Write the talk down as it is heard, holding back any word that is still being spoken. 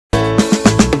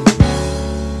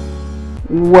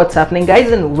What's happening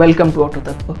guys and welcome to auto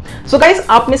तत्व। So guys,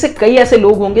 आप में से कई ऐसे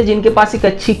लोग होंगे जिनके पास एक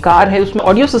अच्छी कार है, उसमें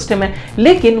ऑडियो सिस्टम है,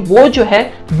 लेकिन वो जो है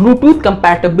ब्लूटूथ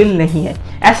कंपैटिबल नहीं है।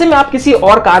 ऐसे में आप किसी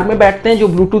और कार में बैठते हैं जो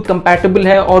ब्लूटूथ कंपैटिबल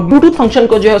है और ब्लूटूथ फंक्शन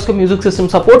को जो है उसका म्यूजिक सिस्टम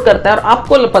सपोर्ट करता है, और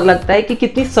आपको लगता है कि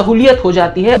कितनी सहूलियत हो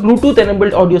जाती है ब्लूटूथ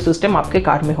एनेबल्ड ऑडियो सिस्टम आपके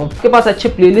कार में हो। आपके पास अच्छे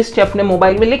प्लेलिस्ट है अपने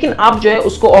मोबाइल में, लेकिन आप जो है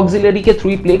उसको ऑक्सिलरी के थ्रू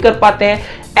ही प्ले कर पाते हैं।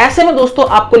 ऐसे में दोस्तों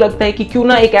आपको लगता है कि क्यों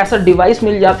ना एक ऐसा डिवाइस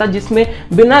मिल जाता जिसमें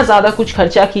बिना ज्यादा कुछ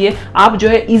खर्चा किए आप जो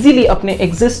है इजीली अपने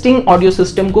एग्जिस्टिंग ऑडियो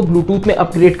सिस्टम को ब्लूटूथ में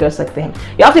अपग्रेड कर सकते हैं।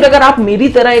 या फिर अगर आप मेरी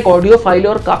तरह एक ऑडियो फाइल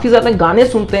और काफी ज्यादा गाने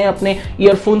सुनते हैं अपने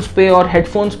ईयरफोन्स पे और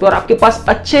हेडफोन्स पे, और आपके पास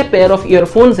अच्छे पेयर ऑफ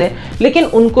ईयरफोन्स हैं लेकिन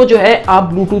उनको जो है आप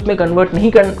ब्लूटूथ में कन्वर्ट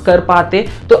नहीं कर पाते,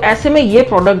 तो ऐसे में ये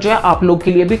प्रोडक्ट जो है आप लोग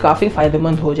के लिए भी काफी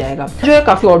फायदेमंद हो जाएगा। जो है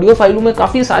काफी ऑडियो फाइलों में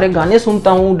काफी सारे गाने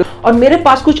सुनता हूँ और मेरे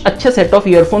पास कुछ अच्छे सेट ऑफ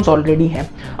ईयरफोन्स ऑलरेडी हैं।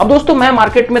 अब दोस्तों मैं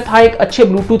मार्केट में था एक अच्छे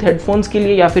ब्लूटूथ हेडफोन्स के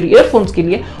लिए या फिर ईयरफोन्स के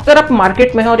लिए। अगर आप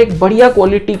मार्केट में हैं और एक बढ़िया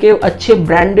क्वालिटी के अच्छे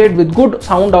branded with good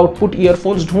sound output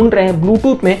earphones ढूंढ रहे हैं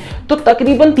ब्लूटूथ में, तो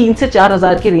तकरीबन 3 से 4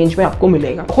 हज़ार के रेंज में आपको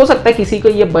मिलेगा। हो सकता है किसी को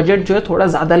ये बजट जो है थोड़ा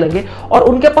ज्यादा लगे और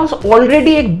उनके पास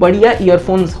ऑलरेडी एक बढ़िया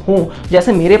ईयरफोन्स हो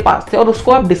जैसे मेरे पास थे, और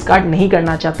उसको आप डिस्कार्ड नहीं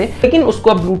करना चाहते, लेकिन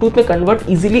उसको आप ब्लूटूथ में कन्वर्ट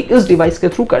इजिली इस डिवाइस के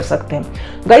थ्रू कर सकते हैं।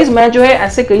 गाइज, मैं जो है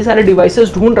ऐसे कई सारे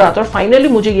डिवाइसेस ढूंढ रहा था और फाइनली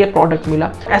मुझे ये प्रोडक्ट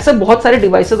मिला। ऐसे बहुत सारे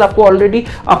डिवाइसेस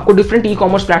आपको डिफरेंट ई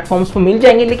कॉमर्स प्लेटफॉर्म्स पर मिल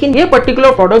जाएंगे, लेकिन ये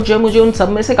पर्टिकुलर प्रोडक्ट जो है मुझे उन सब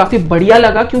में से काफी बढ़िया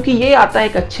लगा, क्योंकि ये आता है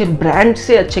एक अच्छे ब्रांड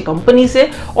से, अच्छे कंपनी से,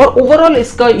 और ओवरऑल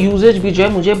इसका यूजेज भी जो है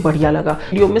मुझे बढ़िया लगा।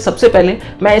 वीडियो में सबसे पहले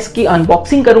मैं इसकी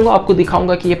अनबॉक्सिंग करूंगा, आपको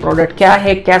दिखाऊंगा कि ये प्रोडक्ट क्या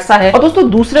है, कैसा है, और दोस्तों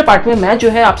दूसरे पार्ट में मैं जो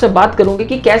है आपसे बात करूंगा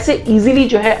कि कैसे इजीली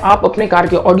जो है आप अपने कार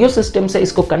के ऑडियो सिस्टम से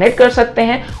इसको कनेक्ट कर सकते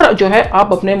हैं और जो है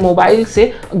आप अपने मोबाइल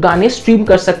से गाने स्ट्रीम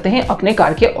कर सकते हैं अपने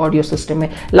कार के ऑडियो सिस्टम में।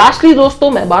 लास्टली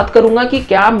दोस्तों मैं बात करूंगा कि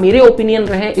क्या मेरे ओपिनियन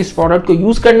रहे इस प्रोडक्ट को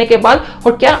यूज करने के बाद,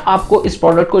 और क्या आपको इस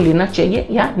प्रोडक्ट को लेना चाहिए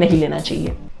या नहीं लेना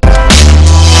चाहिए।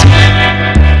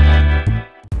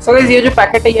 सो गाइस, ये जो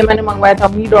पैकेट है ये मैंने मंगवाया था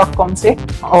me.com से,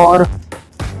 और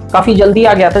काफी जल्दी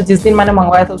आ गया था। जिस दिन मैंने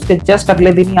मंगवाया था उसके जस्ट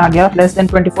अगले दिन ही आ गया, लेस देन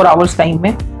 24 आवर्स टाइम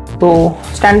में। तो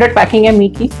स्टैंडर्ड पैकिंग है मी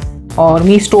की, और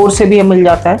मी स्टोर से भी ये मिल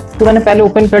जाता है। तो मैंने पहले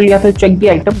ओपन कर लिया था, चेक दी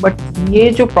आइटम, बट ये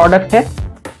जो प्रोडक्ट है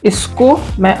इसको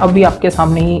मैं अभी आपके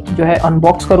सामने ही जो है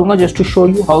अनबॉक्स करूंगा, just to show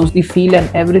you how is the feel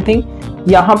and everything.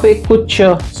 यहाँ पे कुछ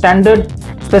स्टैंडर्ड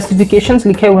स्पेसिफिकेशंस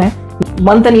लिखे हुए हैं।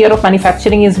 Month and year of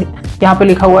manufacturing is यहाँ पे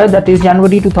लिखा हुआ है, that is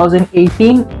January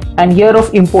 2018, and year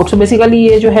of import. So basically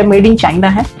ये जो है मेड इन चाइना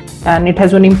है and it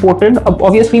has been imported. अब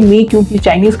ऑब्वियसली मी क्योंकि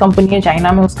चाइनीज कंपनी है,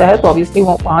 चाइना में उसका है, तो ऑब्वियसली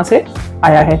वो वहां से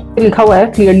आया है। लिखा हुआ है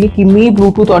क्लियरली कि मी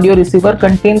Bluetooth audio receiver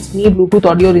contains me Bluetooth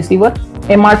audio receiver,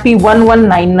 MRP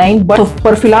 1199, but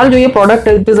पर फिलहाल जो ये प्रोडक्ट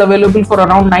है it is available for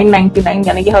around 999,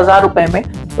 यानी कि 1000 रुपए में,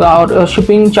 और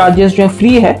शिपिंग चार्जेस जो है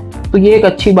फ्री है, तो ये एक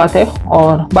अच्छी बात है।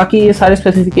 और बाकी ये सारे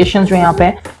स्पेसिफिकेशंस जो यहाँ पे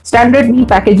हैं, स्टैंडर्ड मी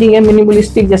पैकेजिंग है,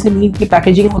 मिनिमलिस्टिक जैसे मी की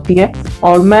पैकेजिंग होती है।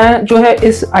 और मैं जो है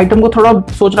इस आइटम को थोड़ा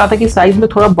सोच रहा था कि साइज में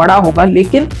थोड़ा बड़ा होगा,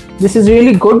 लेकिन दिस इज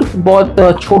रियली गुड,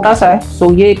 बहुत छोटा सा है,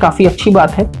 सो ये काफी अच्छी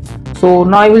बात है। So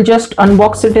now I will just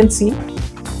unbox it and सी।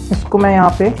 इसको मैं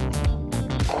यहाँ पे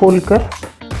खोलकर,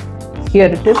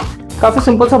 हियर इट इज, काफी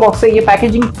सिंपल सा बॉक्स है, ये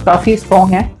पैकेजिंग काफी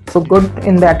स्ट्रॉन्ग है, so good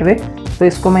in that way. तो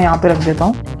इसको मैं यहाँ पे रख देता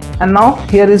हूँ, and now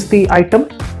here is the item.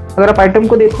 अगर आप आइटम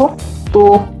को देखो तो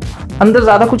अंदर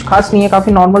ज्यादा कुछ खास नहीं है,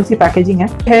 काफी नॉर्मल सी पैकेजिंग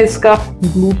है इसका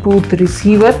ब्लूटूथ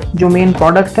रिसीवर जो मेन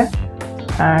प्रोडक्ट है,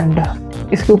 एंड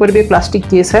इसके ऊपर भी एक प्लास्टिक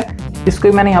केस है,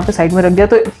 इसको मैंने यहाँ पे साइड में रख दिया।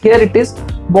 तो हियर इट इज,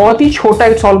 बहुत ही छोटा,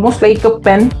 it's almost like a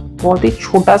pen, बहुत ही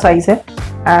छोटा साइज है,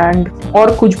 एंड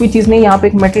और कुछ भी चीज नहीं। यहाँ पे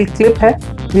एक मेटल क्लिप है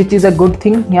which is a good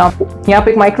thing. यहाँ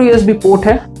पे एक माइक्रो USB पोर्ट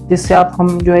है जिससे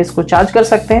हम जो है इसको चार्ज कर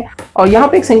सकते हैं, और यहाँ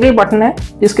पे एक सिंगल बटन है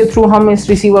जिसके थ्रू हम इस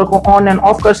रिसीवर को ऑन एंड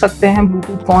ऑफ कर सकते हैं,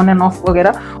 ब्लूटूथ को ऑन एंड ऑफ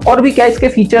वगैरह। और भी क्या इसके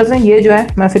फीचर्स हैं ये जो है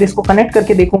मैं फिर इसको कनेक्ट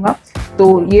करके देखूंगा।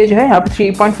 तो ये जो है यहाँ पे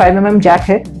 3.5 mm जैक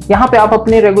है, यहाँ पे आप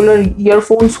अपने रेगुलर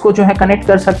ईयरफोन्स को जो है कनेक्ट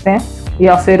कर सकते हैं,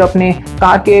 या फिर अपने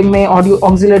कार के में ऑडियो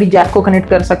ऑक्सिलरी जैक को कनेक्ट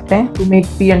कर सकते हैं to make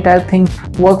the entire thing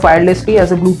work wirelessly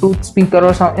as a Bluetooth speaker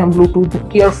और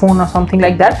ब्लूटूथ ईयरफोन और something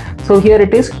like that. So here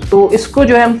it is. तो इसको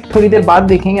जो है हम थोड़ी देर बाद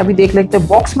देखेंगे, अभी देख लेते हैं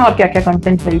बॉक्स में और क्या क्या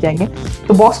कंटेंट मिल जाएंगे।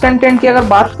 तो बॉक्स कंटेंट की अगर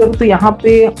बात करूँ तो यहाँ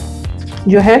पे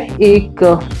जो है एक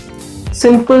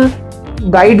सिंपल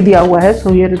गाइड दिया हुआ है। So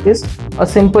here it is a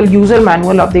simple user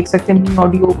manual, आप देख सकते हैं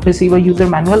ऑडियो रिसीवर यूजर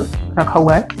मैनुअल रखा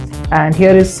हुआ है, and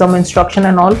here is some instruction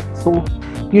and all. So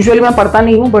usually मैं पढ़ता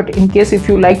नहीं हूँ, but in case if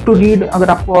you like to read, अगर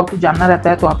आपको और कुछ जानना रहता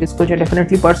है तो आप इसको जो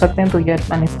डेफिनेटली पढ़ सकते हैं। तो ये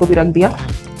मैंने इसको भी रख दिया।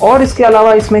 और इसके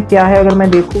अलावा इसमें क्या है अगर मैं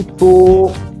देखूँ तो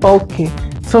okay,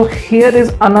 so here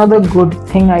is another good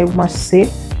thing I must say.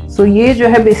 सो सो ये जो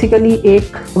है बेसिकली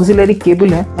एक ऑक्सिलरी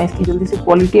केबल है। मैं इसकी जल्दी से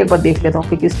क्वालिटी एक बार देख लेता हूँ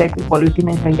कि किस टाइप की क्वालिटी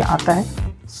में ये आता है।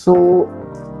 सो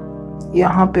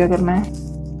यहाँ पे अगर मैं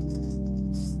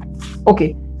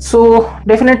ओके, सो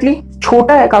डेफिनेटली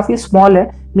छोटा है, काफी स्मॉल है।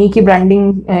 मी की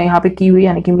ब्रांडिंग यहाँ पे की हुई,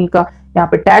 यानी कि मी का यहाँ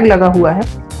पे टैग लगा हुआ है।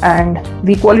 And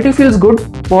the quality feels good,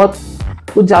 बहुत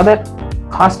कुछ ज्यादा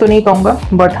खास तो नहीं कहूँगा,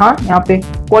 बट हाँ यहाँ पे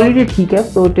क्वालिटी ठीक है,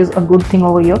 so it is a good thing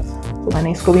over here. तो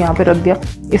मैंने इसको भी यहाँ पे रख दिया।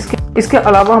 इसके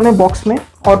अलावा हमें बॉक्स में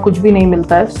और कुछ भी नहीं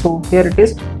मिलता है, सो हियर इट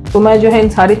इज। तो मैं जो है इन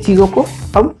सारी चीज़ों को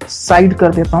अब साइड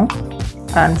कर देता हूँ।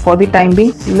 And for the time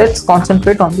being let's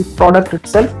concentrate on the product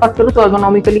itself. बात करूँ तो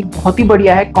एर्गोनॉमिकली बहुत ही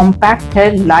बढ़िया है, कॉम्पैक्ट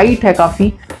है, लाइट है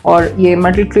काफ़ी, और ये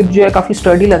मेटल क्लिप जो है काफ़ी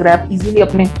स्टर्डी लग रहा है। आप इजीली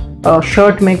अपने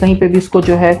शर्ट में कहीं पे भी इसको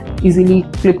जो है इजीली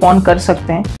क्लिप ऑन कर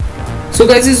सकते हैं। सो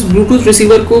गाइस, इस ब्लूटूथ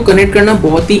रिसीवर को कनेक्ट करना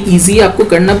बहुत ही इजी है। आपको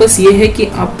करना बस ये है कि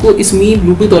आपको इस मी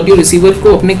ब्लूटूथ ऑडियो रिसीवर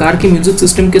को अपने कार के म्यूजिक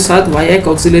सिस्टम के साथ वाया एक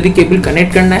ऑक्सिलरी केबल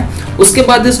कनेक्ट करना है। उसके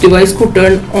बाद इस डिवाइस को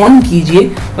टर्न ऑन कीजिए,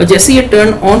 और जैसे ये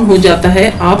टर्न ऑन हो जाता है,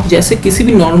 आप जैसे किसी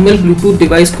भी नॉर्मल ब्लूटूथ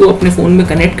डिवाइस को अपने फ़ोन में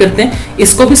कनेक्ट करते हैं,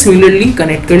 इसको भी सिमिलरली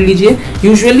कनेक्ट कर लीजिए।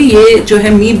 यूजुअली ये जो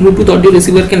है मी ब्लूटूथ ऑडियो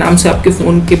रिसीवर के नाम से आपके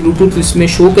फ़ोन के ब्लूटूथ इसमें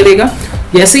शो करेगा।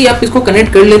 जैसे ही आप इसको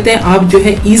कनेक्ट कर लेते हैं, आप जो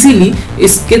है इजीली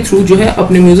इसके थ्रू जो है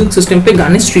अपने म्यूजिक सिस्टम पे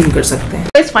गाने स्ट्रीम कर सकते हैं।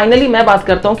 फाइनली मैं बात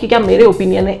करता हूं कि क्या मेरे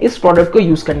ओपिनियन है इस प्रोडक्ट को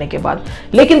यूज करने के बाद।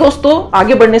 लेकिन दोस्तों,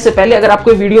 आगे बढ़ने से पहले अगर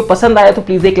आपको वीडियो पसंद आया तो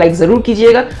प्लीज एक लाइक जरूर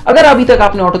कीजिएगा। अगर अभी तक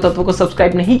आपने ऑटो तत्व को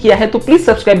सब्सक्राइब नहीं किया है तो प्लीज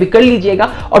सब्सक्राइब भी कर लीजिएगा,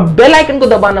 और बेल आइकन को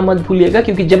दबाना मत भूलिएगा,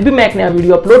 क्योंकि जब भी मैं एक नया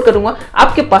वीडियो अपलोड करूंगा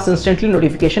आपके पास इंस्टेंटली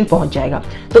नोटिफिकेशन पहुंच जाएगा।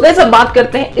 तो गाइस, अब बात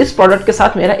करते हैं इस प्रोडक्ट के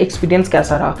साथ मेरा एक्सपीरियंस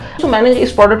कैसा रहा। तो मैंने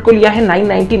इस प्रोडक्ट को लिया है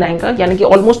 999 का, यानी कि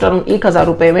ऑलमोस्ट अराउंड 1000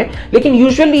 रुपए में। लेकिन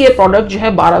यूजुअली ये प्रोडक्ट जो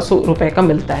है 1200 रुपए का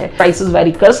मिलता है। प्राइसेस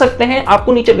वेरी कर सकते हैं, आपको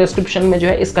नीचे डिस्क्रिप्शन में जो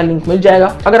है इसका लिंक मिल जाएगा।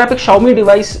 अगर आप एक Xiaomi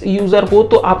डिवाइस यूजर हो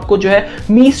तो आपको जो है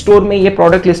मी स्टोर में ये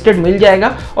प्रोडक्ट लिस्टेड मिल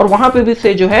जाएगा, और वहां पे भी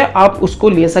से जो है आप उसको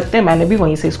ले सकते हैं। मैंने भी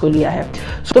वहीं से इसको लिया है।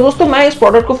 तो दोस्तों, मैं इस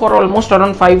प्रोडक्ट को for almost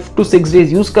around 5 to 6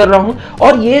 days use कर रहा हूं,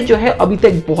 और ये जो है अभी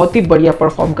तक बहुत ही बढ़िया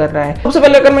परफॉर्म कर रहा है। सबसे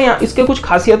पहले अगर मैं इसके कुछ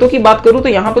खासियतों की बात करूं तो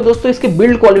यहाँ पे दोस्तों इसकी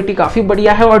बिल्ड क्वालिटी काफी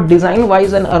बढ़िया है, और डिजाइन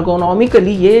वाइज एंड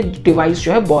एर्गोनॉमिकली ये डिवाइस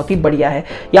जो है बहुत ही बढ़िया है।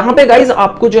 यहाँ पे गाइज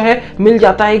आपको जो है मिल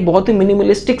जाता है एक बहुत ही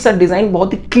मिनिमलिस्टिक सा डिजाइन,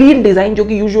 बहुत ही क्लीन डिजाइन, जो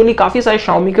कि यूजुअली काफी सारे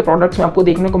Xiaomi के प्रोडक्ट्स में आपको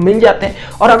देखने को मिल जाते हैं।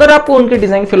 और अगर आपको उनके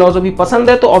डिजाइन फिलॉसफी पसंद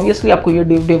है तो ऑब्वियसली आपको ये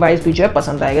डिवाइस भी जो है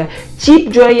पसंद आएगा। चीप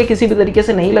जो है ये किसी भी तरीके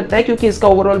से नहीं लगता है, क्योंकि इसका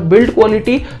ओवरऑल बिल्ड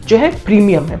क्वालिटी जो है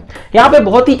प्रीमियम है। यहाँ पे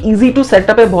बहुत ही इजी टू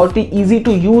सेटअप है, बहुत ही इजी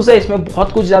टू यूज है, इसमें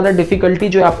बहुत कुछ ज्यादा डिफिकल्टी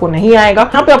जो आपको नहीं आएगा।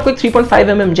 यहाँ पे आपको एक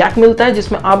 3.5mm जैक मिलता है,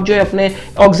 जिसमें आप जो है अपने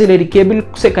ऑक्सिलरी केबल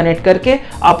से कनेक्ट करके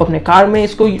आप अपने कार में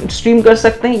इसको स्ट्रीम कर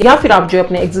सकते हैं, या फिर आप जो है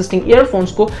अपने एग्जिस्टिंग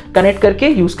ईयरफोन्स को कनेक्ट करके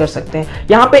यूज कर सकते हैं।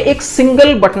 यहाँ पे एक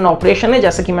सिंगल बटन ऑपरेशन है,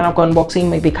 जैसा कि मैंने आपको अनबॉक्सिंग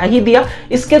में दिखा ही दिया।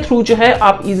 इसके थ्रू जो है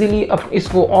आप इजीली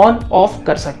इसको ऑन ऑफ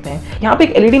कर सकते हैं। यहाँ पे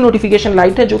एक एलईडी नोटिफिकेशन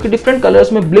लाइट है जो कि डिफरेंट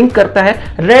कलर्स में ब्लिंक करता है।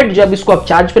 रेड जब इसको आप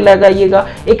चार्ज पे लगाइएगा,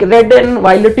 एक रेड एंड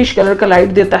वायलेटिश कलर का लाइट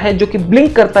देता है जो कि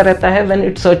ब्लिंक करता रहता है when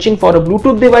it's searching for a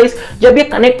Bluetooth device. जब ये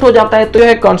कनेक्ट हो जाता है तो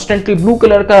यह कॉन्स्टेंटली ब्लू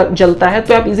कलर का जलता है,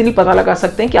 तो आप इजीली पता लगा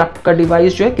सकते हैं कि आपका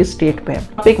डिवाइस जो है किस स्टेट पे है।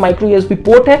 एक माइक्रो यूएसबी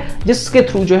पोर्ट है जिसके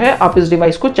थ्रू जो है आप इस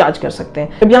डिवाइस को चार्ज कर सकते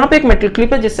हैं। अब यहाँ पे एक मेटल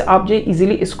क्लिप है जिससे आप जो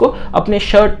इजीली इसको अपने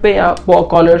शर्ट पे या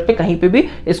कॉलर पे कहीं पे भी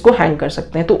इसको हैंग कर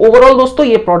सकते हैं। तो ओवरऑल दोस्तों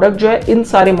ये प्रोडक्ट जो है इन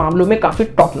सारे मामलों में काफी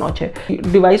टॉप नॉच है।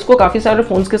 डिवाइस को काफी सारे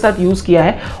फोन्स के साथ यूज किया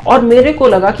है और मेरे को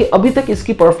लगा कि अभी तक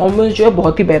इसकी परफॉर्मेंस जो है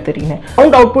बहुत ही बेहतरीन है।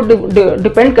 साउंड आउटपुट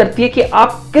डिपेंड करती है कि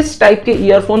आप किस टाइप के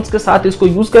ईयरफोन्स के साथ इसको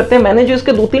यूज करते हैं। मैंने जो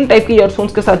इसके 2-3 टाइप के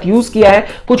ईयरफोन्स के साथ यूज किया है,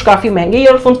 कुछ काफी महंगे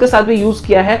ईयरफोन्स के साथ भी यूज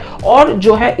किया है, और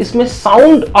जो है इसमें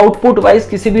साउंड आउटपुट वाइज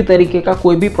किसी भी तरीके का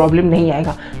कोई भी प्रॉब्लम नहीं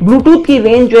आएगा। ब्लूटूथ की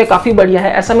रेंज जो है काफी बढ़िया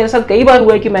है। ऐसा मेरे साथ कई बार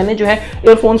हुआ है कि मैंने जो है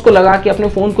ईयरफोन्स को लगा के अपने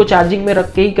फोन को चार्जिंग में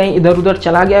रख के ही कहीं इधर उधर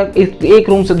चला गया, एक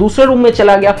रूम से दूसरे रूम में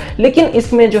चला गया, लेकिन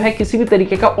इसमें जो है किसी भी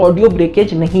तरीके का ऑडियो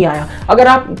ब्रेकेज नहीं आया। अगर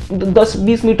आप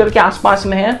 10-20 मीटर के आसपास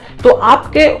में हैं तो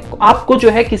आपको जो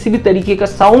है किसी भी तरीके का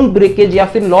साउंड ब्रेकेज या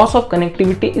फिर लॉस ऑफ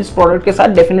कनेक्टिविटी इस प्रोडक्ट के साथ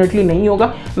डेफिनेटली नहीं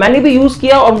होगा। मैंने भी यूज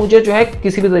किया और मुझे जो है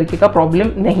किसी भी तरीके का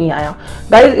प्रॉब्लम नहीं आया।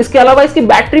 गाइस, इसके अलावा इसकी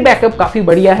बैटरी बैकअप काफी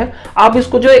बढ़िया है। आप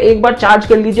इसको जो है एक बार चार्ज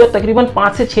कर लीजिए और तकरीबन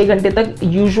 5 से 6 घंटे तक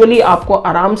यूजुअली आपको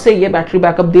आराम से ये बैटरी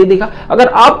बैकअप दे देगा, अगर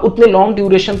आप उतने लॉन्ग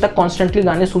ड्यूरेशन तक कॉन्स्टेंटली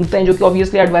गाने सुनते हैं, जो कि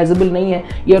ऑब्वियसली एडवाइजेबल नहीं है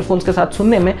ईयरफोन्स के साथ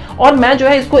सुनने में। और मैं जो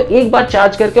है इसको एक बार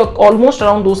चार्ज करके ऑलमोस्ट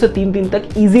अराउंड 2 से 3 दिन तक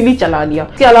इजीली चला लिया।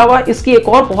 इसके अलावा इसकी एक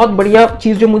और बहुत बढ़िया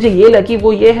चीज जो मुझे ये लगी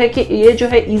वो ये है कि ये जो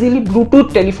है इजीली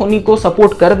ब्लूटूथ टेलीफोनी को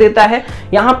सपोर्ट कर देता है।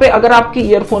 यहाँ पे अगर आपके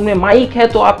ईयरफोन में माइक है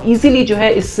तो आप इजीली जो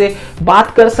है इससे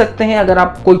बात कर सकते हैं। अगर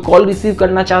आप कोई कॉल रिसीव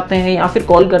करना चाहते हैं या फिर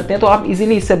कॉल करते हैं तो आप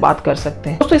इजीली इससे बात कर सकते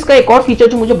हैं। दोस्तों इसका एक और फीचर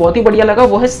जो मुझे बहुत ही बढ़िया लगा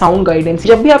वो है साउंड गाइडेंस।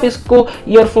 जब भी आप इसको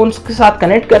ईयरफोन्स के साथ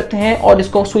कनेक्ट करते हैं और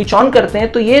इसको स्विच ऑन करते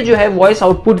हैं तो ये जो है वॉइस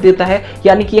आउटपुट देता है,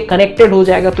 यानी कि ये कनेक्टेड हो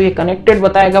जाएगा तो ये कनेक्टेड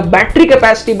बताएगा। बैटरी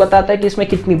कैपेसिटी बताता है कि इसमें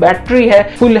कितनी बैटरी है,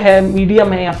 फुल है,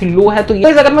 मीडियम है या फिर लो है। तो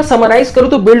ये अगर मैं समराइज करूं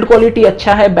तो बिल्ड क्वालिटी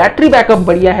अच्छा है, बैटरी बैकअप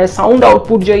बढ़िया है, साउंड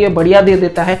आउटपुट जो ये बढ़िया दे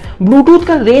देता है, ब्लूटूथ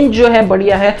का रेंज जो है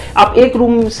बढ़िया है, आप एक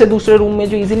रूम से दूसरे रूम में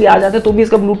जो इजीली आ जाते हैं तो भी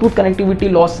इसका ब्लूटूथ कनेक्टिविटी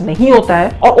लॉस नहीं होता है।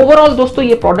 और ओवरऑल दोस्तों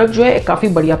ये प्रोडक्ट जो है एक काफी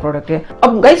बढ़िया प्रोडक्ट है।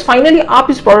 अब गाइस फाइनली आप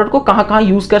इस प्रोडक्ट को कहां-कहां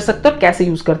यूज कर सकते हैं और कैसे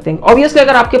यूज करते हैं। ऑब्वियसली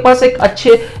अगर आपके पास एक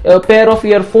अच्छे पेयर ऑफ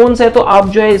ईयरफोन्स है तो आप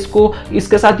जो है इसको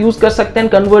इसके साथ यूज कर सकते हैं,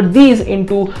 convert these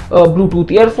into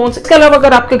Bluetooth earphones. इसके अलावा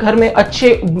अगर आपके घर में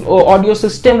अच्छे ऑडियो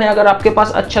सिस्टम है, अगर आपके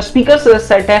पास अच्छा स्पीकर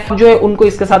सेट है, जो है उनको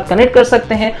इसके साथ कनेक्ट कर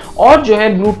सकते हैं और जो है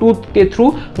ब्लूटूथ के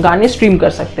थ्रू गाने स्ट्रीम कर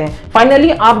सकते हैं। फाइनली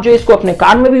आप जो इसको अपने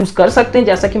कार में भी यूज कर सकते हैं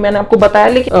जैसा कि मैंने आपको बताया,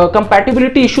 लेकिन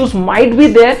compatibility issues might be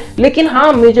there, लेकिन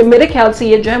हाँ मेरे ख्याल से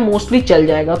ये जो है मोस्टली चल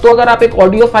जाएगा। तो अगर आप एक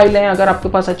ऑडियो फाइल है, अगर आपके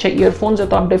पास अच्छे ईयरफोन्स है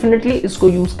तो आप डेफिनेटली इसको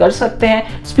यूज कर सकते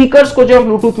हैं। स्पीकर्स को जो है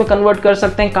ब्लूटूथ में कन्वर्ट कर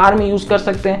सकते हैं, कार में यूज कर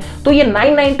सकते हैं। तो ये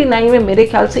 999 में मेरे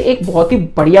ख्याल से एक बहुत ही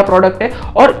बढ़िया प्रोडक्ट है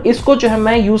और इसको जो है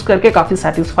मैं यूज करके काफी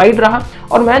सेटिस्फाइड रहा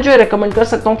और मैं जो है रेकमेंड कर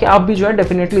सकता हूं कि आप भी जो है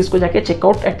डेफिनेटली इसको जाके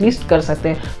चेकआउट एटलीस्ट कर सकते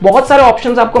हैं। बहुत सारे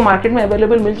ऑप्शंस आपको मार्केट में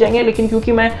अवेलेबल मिल जाएंगे, लेकिन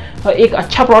क्योंकि मैं एक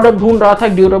अच्छा प्रोडक्ट ढूंढ रहा था,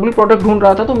 एक ड्यूरेबल प्रोडक्ट ढूंढ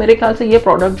रहा था, तो मेरे ख्याल से ये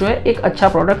प्रोडक्ट जो है एक अच्छा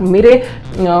प्रोडक्ट मेरे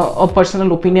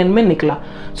पर्सनल ओपिनियन में निकला।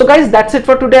 So guys that's it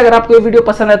for today. अगर आपको ये वीडियो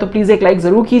पसंद है तो प्लीज एक लाइक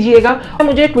जरूर कीजिएगा।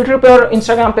 मुझे ट्विटर पे और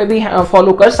इंस्टाग्राम पे भी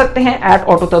फॉलो कर सकते हैं,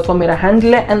 @ऑटोतत्व मेरा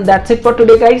हैंडल है। And that's it for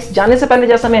today guys. जाने से पहले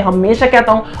जैसा मैं हमेशा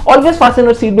कहता हूं, always fasten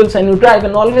your seat belts when you drive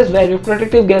and always wear your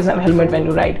protective gears and helmet when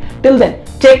you ride. Till then,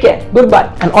 take care, goodbye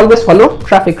and always follow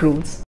traffic rules.